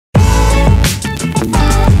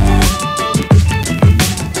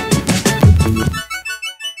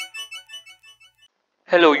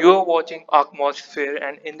Hello, you are watching Atmosphere,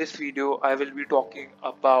 and in this video I will be talking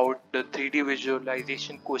about the 3D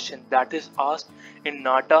visualization question that is asked in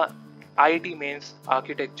Nata IIT Mains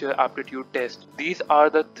Architecture Aptitude Test. These are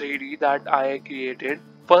the 3D that I created.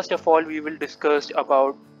 First of all, we will discuss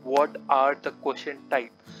about what are the question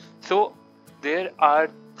type. So there are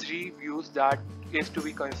three views that is to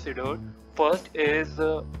be considered. First is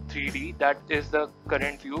 3D, that is the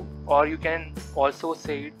current view, or you can also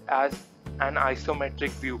say it as an isometric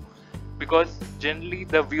view, because generally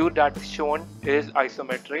the view that is shown is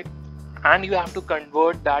isometric and you have to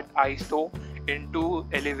convert that ISO into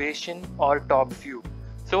elevation or top view.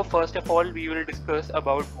 So first of all, we will discuss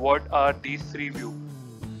about what are these three views.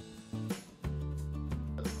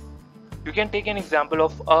 You can take an example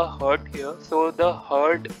of a hut here. So the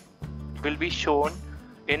hut will be shown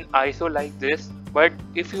in ISO like this, but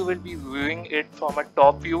if you will be viewing it from a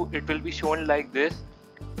top view, it will be shown like this.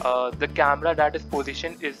 The camera that is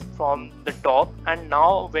positioned is from the top, and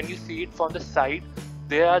now when you see it from the side,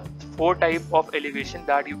 there are four types of elevation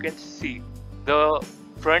that you can see. The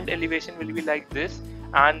front elevation will be like this,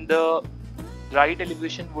 and the right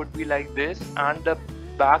elevation would be like this, and the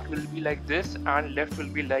back will be like this, and left will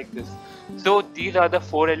be like this. So these are the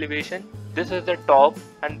four elevation. This is the top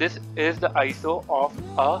and this is the ISO of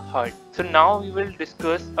a hut. So now we will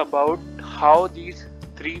discuss about how these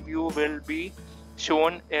three view will be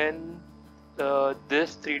shown in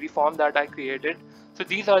this 3D form that I created. So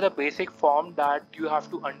these are the basic form that you have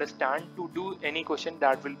to understand to do any question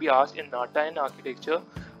that will be asked in Nata and Architecture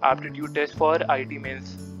Aptitude Test for IIT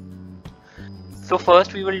Mains. So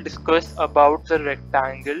first we will discuss about the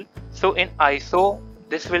rectangle. So in ISO,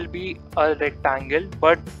 this will be a rectangle,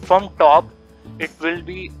 but from top it will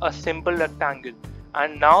be a simple rectangle,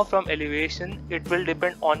 and now from elevation it will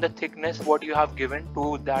depend on the thickness what you have given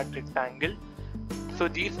to that rectangle. So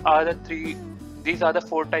these are the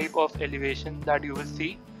four type of elevation that you will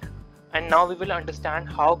see. And now we will understand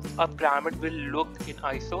how a pyramid will look in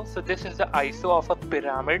ISO. So this is the ISO of a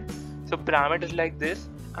pyramid. So pyramid is like this,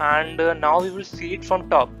 and now we will see it from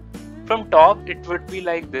top. From top it would be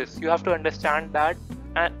like this. You have to understand that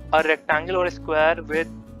a rectangle or a square with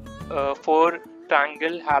four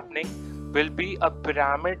triangle happening will be a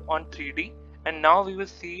pyramid on 3D. And now we will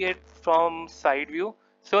see it from side view.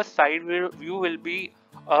 So side view will be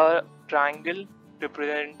a triangle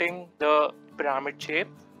representing the pyramid shape.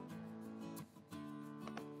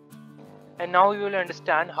 And now you will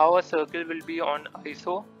understand how a circle will be on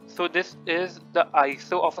ISO. So this is the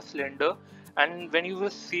ISO of a cylinder, and when you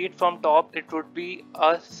will see it from top, it would be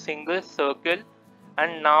a single circle.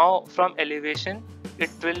 And now from elevation,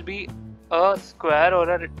 it will be a square or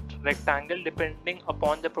a rectangle depending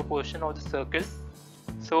upon the proportion of the circle.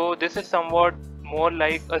 So this is somewhat more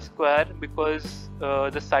like a square because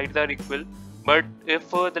the sides are equal. But if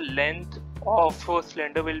the length of a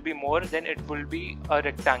cylinder will be more, then it will be a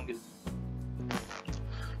rectangle.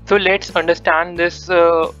 So let's understand this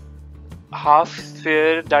half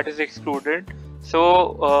sphere that is extruded.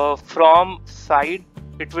 So from side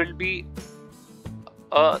it will be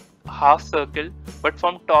a half circle, but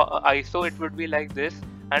from top ISO it would be like this,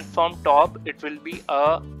 and from top it will be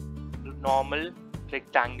a normal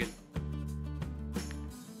rectangle.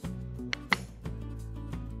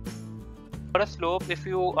 For a slope, if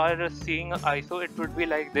you are seeing ISO, it would be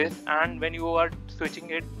like this, and when you are switching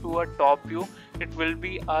it to a top view, it will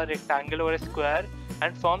be a rectangle or a square.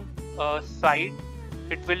 And from side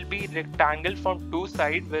it will be rectangle from two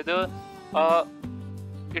sides, whether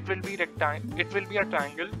it will be a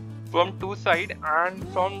triangle from two sides,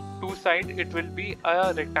 and from two sides it will be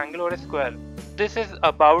a rectangle or a square. This is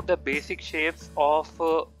about the basic shapes of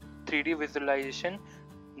 3D visualization.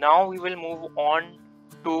 Now we will move on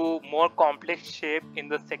to more complex shape in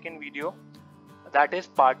the second video, that is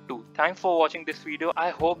part 2. Thanks for watching this video.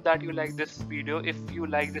 I hope that you like this video. If you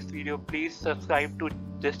like this video, please subscribe to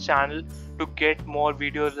this channel to get more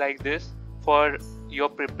videos like this for your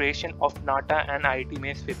preparation of Nata and IIT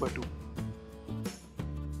Mains Paper 2.